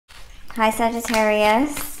Hi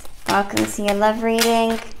Sagittarius, welcome to your love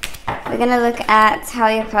reading. We're going to look at how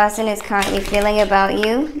your person is currently feeling about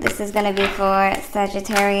you. This is going to be for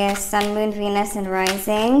Sagittarius, Sun, Moon, Venus, and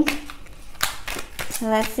Rising. So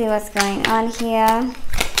let's see what's going on here.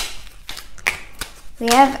 We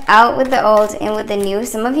have out with the old, in with the new.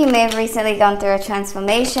 Some of you may have recently gone through a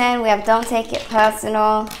transformation. We have don't take it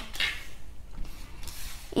personal.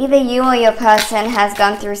 Either you or your person has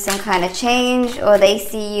gone through some kind of change, or they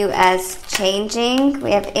see you as changing.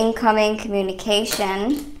 We have incoming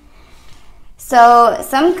communication. So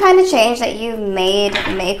some kind of change that you've made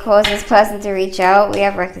may cause this person to reach out. We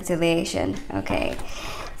have reconciliation. Okay.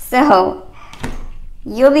 So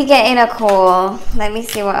you'll be getting a call. Let me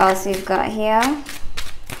see what else we've got here.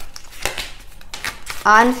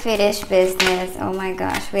 Unfinished business. Oh my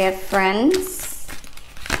gosh. We have friends.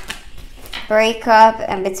 Breakup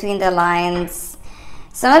and between the lines.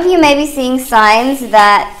 Some of you may be seeing signs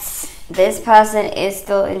that this person is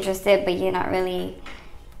still interested, but you're not really.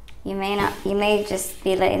 You may just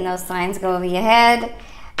be letting those signs go over your head,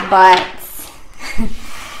 but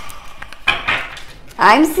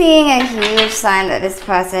I'm seeing a huge sign that this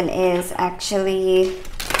person is actually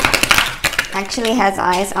has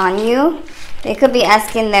eyes on you. They could be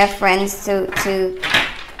asking their friends to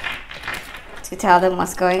tell them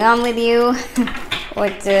what's going on with you or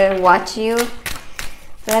to watch you.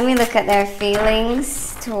 So let me look at their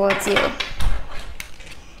feelings towards you.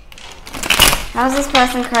 How's this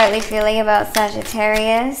person currently feeling about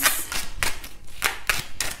Sagittarius?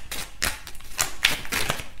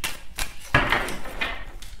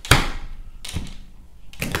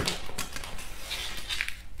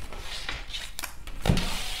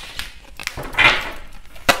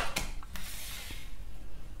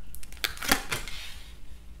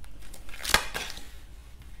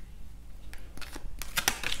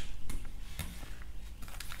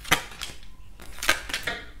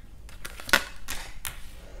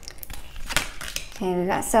 Okay, we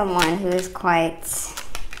got someone who is quite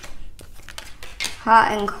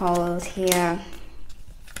hot and cold here.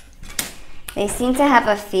 They seem to have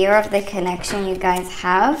a fear of the connection you guys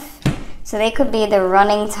have. So they could be the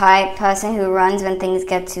running type person who runs when things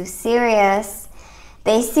get too serious.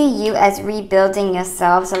 They see you as rebuilding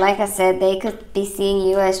yourself. So like I said, they could be seeing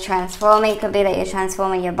you as transforming. It could be that you're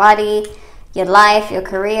transforming your body, your life, your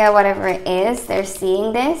career, whatever it is. They're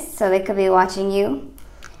seeing this, so they could be watching you.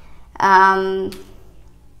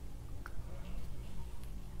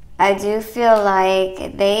 I do feel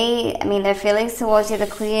like their feelings towards you, the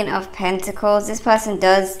Queen of Pentacles. This person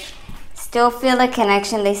does still feel a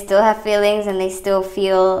connection. They still have feelings, and they still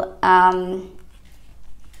feel,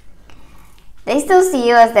 they still see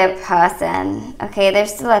you as their person. Okay,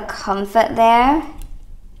 there's still a comfort there.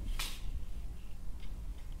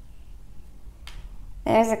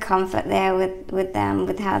 There's a comfort there with them,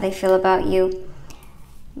 with how they feel about you.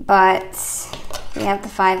 But we have the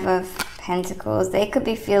Five of Pentacles. They could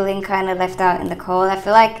be feeling kind of left out in the cold. I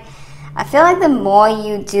feel like the more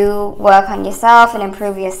you do work on yourself and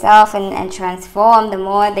improve yourself and transform, the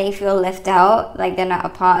more they feel left out, like they're not a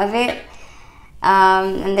part of it.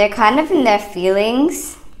 And they're kind of in their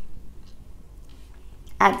feelings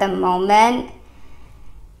at the moment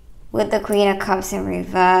with the Queen of Cups in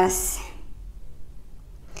reverse.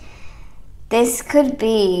 This could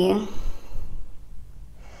be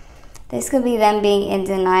them being in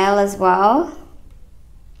denial as well.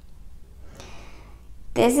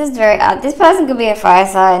 This is this person could be a fire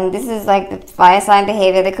sign. This is like the fire sign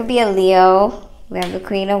behavior. They could be a Leo. We have the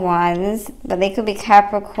Queen of Wands, but they could be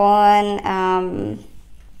Capricorn. And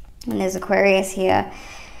there's Aquarius here.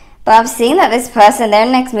 But I'm seeing that this person, their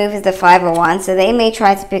next move is the Five of Wands. So they may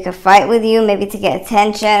try to pick a fight with you, maybe to get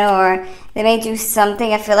attention, or they may do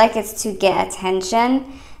something. I feel like it's to get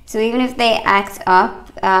attention. So even if they act up,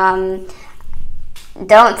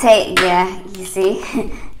 don't take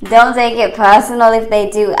it personal if they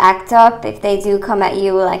do act up, if they do come at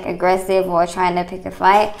you like aggressive or trying to pick a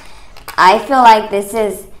fight. I feel like this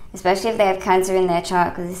is, especially if they have Cancer in their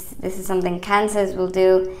chart, because this is something Cancers will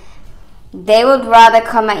do. They would rather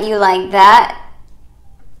come at you like that,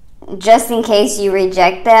 just in case you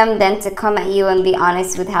reject them, than to come at you and be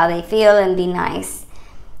honest with how they feel and be nice.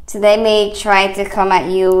 So they may try to come at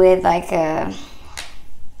you with like a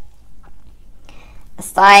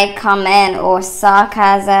side comment or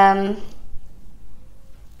sarcasm,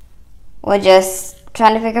 or just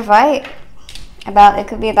trying to pick a fight. It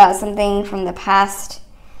could be about something from the past,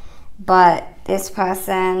 but this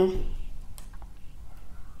person,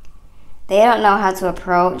 they don't know how to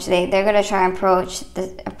approach. They're going to try and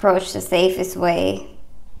approach the safest way.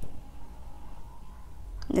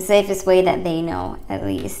 The safest way that they know, at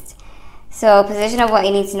least. So position of what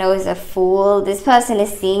you need to know is a Fool. This person is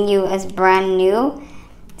seeing you as brand new.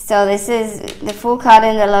 So this is the Fool card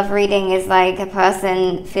in the love reading is like a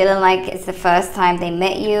person feeling like it's the first time they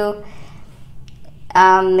met you.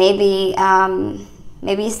 Maybe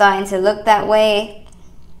you're starting to look that way,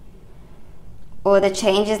 or the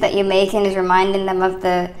changes that you're making is reminding them of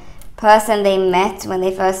the person they met when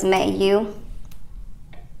they first met you.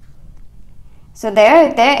 So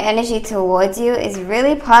their energy towards you is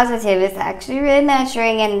really positive. It's actually really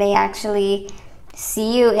nurturing, and they actually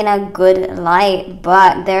see you in a good light,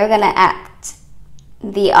 but they're gonna act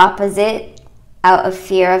the opposite out of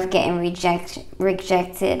fear of getting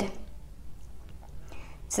rejected.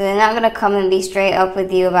 So they're not gonna come and be straight up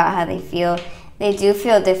with you about how they feel. They do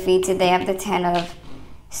feel defeated. They have the Ten of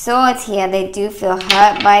Swords here. They do feel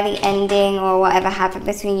hurt by the ending or whatever happened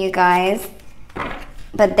between you guys.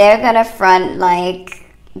 But they're gonna front like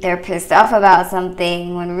they're pissed off about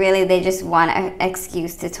something when really they just want an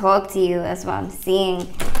excuse to talk to you. That's what I'm seeing.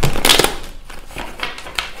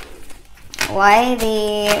 Why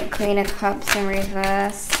the Queen of Cups in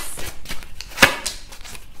reverse?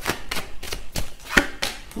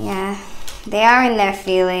 Yeah, they are in their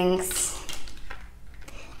feelings.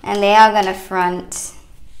 And they are gonna front.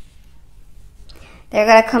 They're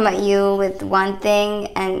going to come at you with one thing,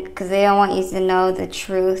 and because they don't want you to know the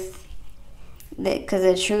truth. Because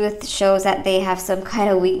the truth shows that they have some kind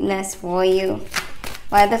of weakness for you.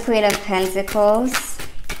 Why the Queen of Pentacles?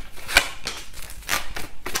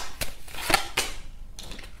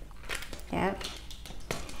 Yep.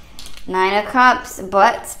 Nine of Cups,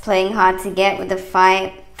 but playing hard to get with the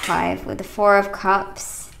five with the Four of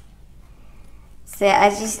Cups. So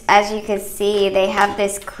as you can see, they have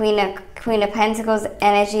this Queen of Pentacles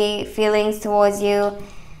energy, feelings towards you,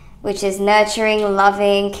 which is nurturing,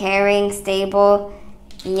 loving, caring, stable.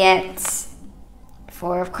 Yet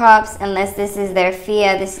Four of Cups, unless this is their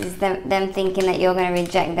fear, this is them thinking that you're going to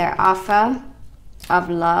reject their offer of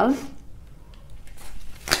love.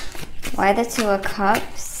 Why the Two of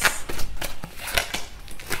Cups?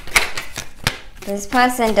 This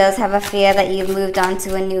person does have a fear that you've moved on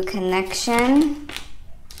to a new connection,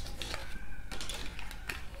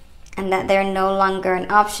 and that they're no longer an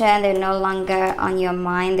option. They're no longer on your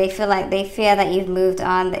mind. They fear that you've moved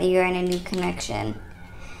on, that you're in a new connection.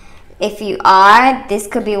 If you are, this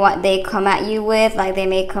could be what they come at you with. Like they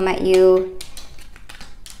may come at you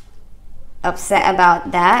upset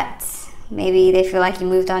about that. Maybe they feel like you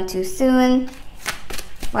moved on too soon.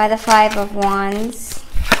 Why the Five of Wands?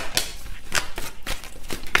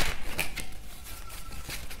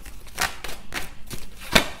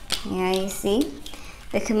 Yeah, you see?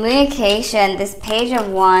 The communication, this Page of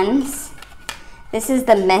Wands, this is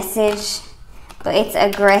the message, but it's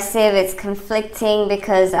aggressive, it's conflicting,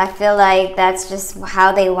 because I feel like that's just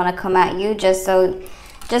how they want to come at you, just so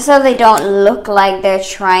they don't look like they're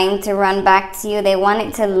trying to run back to you. They want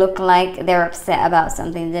it to look like they're upset about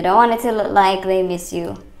something. They don't want it to look like they miss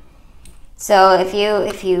you. So if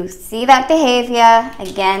you see that behavior,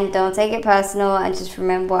 again, don't take it personal, and just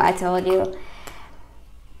remember what I told you.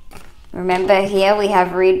 Remember, here we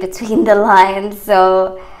have read between the lines,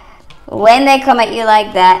 so when they come at you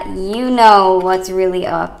like that, you know what's really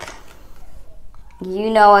up. You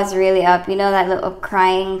know what's really up. You know that little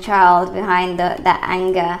crying child behind that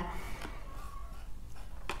anger.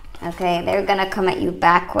 Okay, they're gonna come at you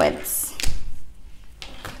backwards.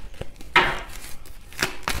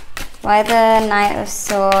 Why the Knight of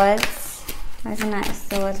Swords? Why is the Knight of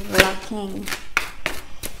Swords blocking?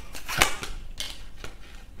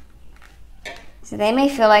 So they may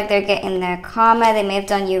feel like they're getting their karma. They may have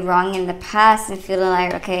done you wrong in the past and feeling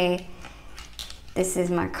like, okay, this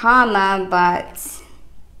is my karma, but...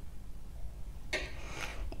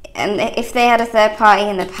 And if they had a third party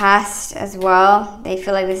in the past as well, they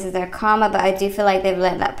feel like this is their karma, but I do feel like they've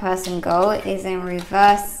let that person go. It is in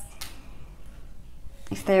reverse.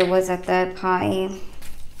 If there was a third party.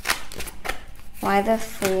 Why the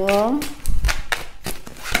Fool?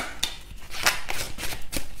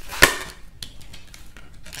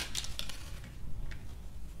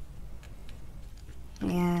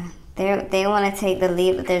 Yeah, they want to take the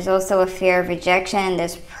lead, but there's also a fear of rejection.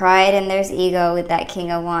 There's pride and there's ego with that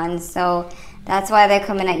King of Wands. So that's why they're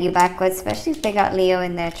coming at you backwards, especially if they got Leo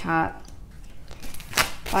in their chart.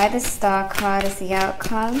 Why the Star card is the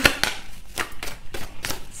outcome?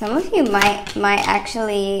 Some of you might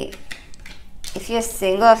actually, if you're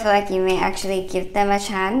single, I feel like you may actually give them a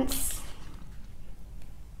chance.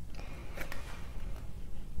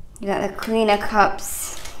 You got the Queen of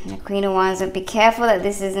Cups and the Queen of Wands, but be careful that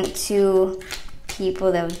this isn't two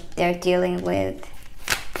people that they're dealing with.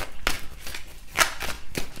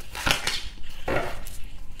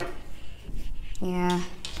 Yeah.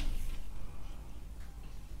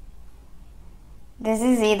 This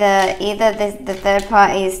is either the third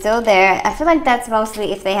party is still there. I feel like that's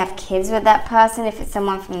mostly if they have kids with that person, if it's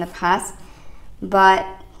someone from the past. But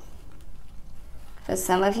for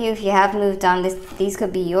some of you, if you have moved on, these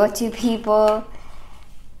could be your two people.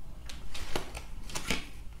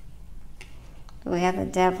 We have the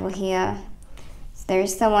Devil here. So there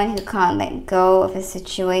is someone who can't let go of a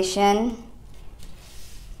situation.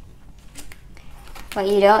 What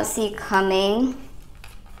you don't see coming.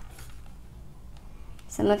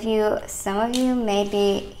 Some of you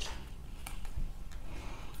maybe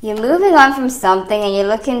you're moving on from something and you're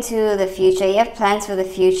looking to the future. You have plans for the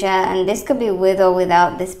future, and this could be with or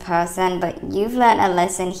without this person, but you've learned a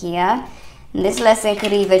lesson here. And this lesson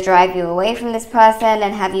could either drive you away from this person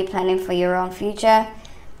and have you planning for your own future,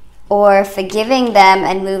 or forgiving them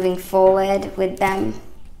and moving forward with them.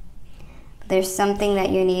 There's something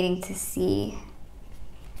that you're needing to see.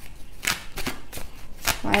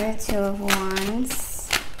 Why the Two of Wands?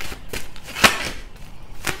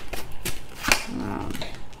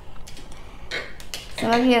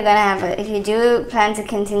 Some of you are going to have, if you do plan to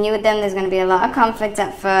continue with them, there's going to be a lot of conflict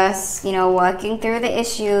at first, you know, working through the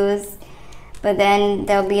issues, but then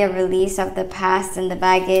there'll be a release of the past and the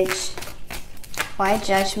baggage. Why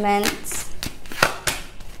Judgment?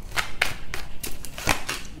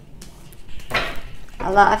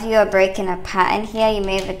 A lot of you are breaking a pattern here. You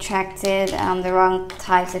may have attracted the wrong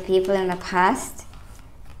types of people in the past.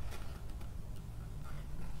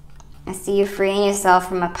 I see you freeing yourself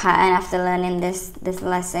from a pattern after learning this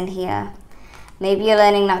lesson here. Maybe you're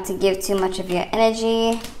learning not to give too much of your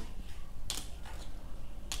energy.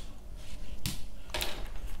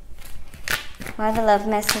 What are the love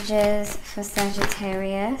messages for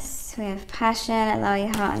Sagittarius? We have passion, allow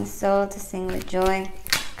your heart and soul to sing with joy.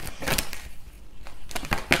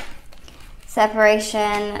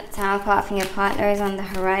 Separation, time apart from your partner is on the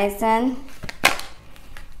horizon.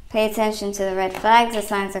 Pay attention to the red flags, the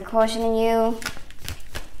signs of caution in you.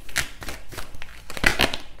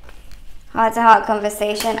 Heart-to-heart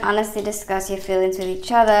conversation, honestly discuss your feelings with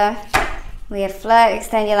each other. We have flirt,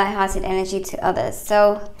 extend your light-hearted energy to others.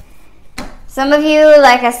 So, some of you,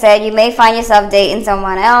 like I said, you may find yourself dating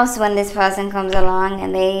someone else when this person comes along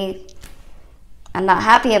and they are not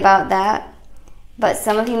happy about that. But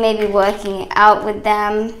some of you may be working it out with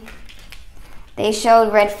them. They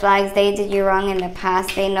showed red flags. They did you wrong in the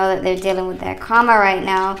past. They know that they're dealing with their karma right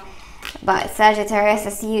now. But Sagittarius, I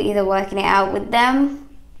see you either working it out with them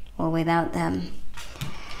or without them.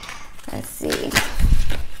 Let's see.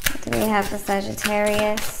 What do we have for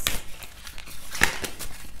Sagittarius?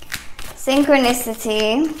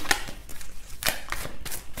 Synchronicity.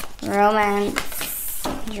 Romance.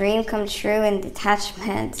 Dream come true and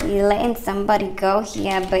detachment. You're letting somebody go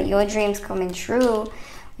here, but your dream's coming true.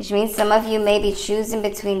 Which means some of you may be choosing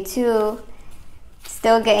between two,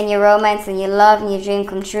 still getting your romance and your love and your dream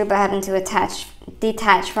come true, but having to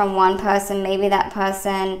detach from one person. Maybe that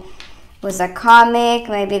person was a karmic,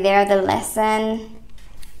 maybe they're the lesson,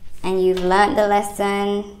 and you've learned the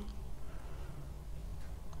lesson.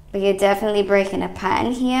 But you're definitely breaking a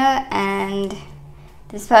pattern here, and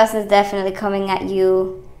this person is definitely coming at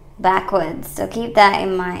you backwards. So keep that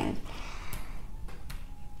in mind.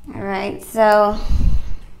 Alright, so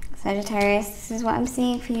Sagittarius, this is what I'm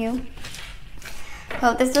seeing for you.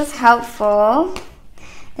 Hope this was helpful.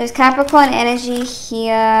 There's Capricorn energy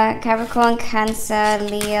here. Capricorn, Cancer,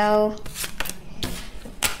 Leo.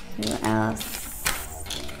 Who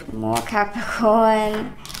else? More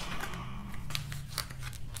Capricorn.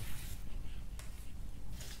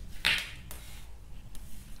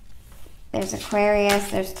 There's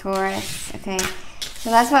Aquarius, there's Taurus. Okay,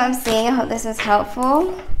 so that's what I'm seeing. I hope this was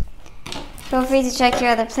helpful. Feel free to check your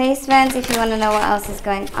other placements if you want to know what else is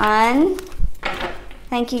going on.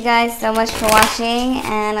 Thank you guys so much for watching,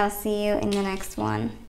 and I'll see you in the next one.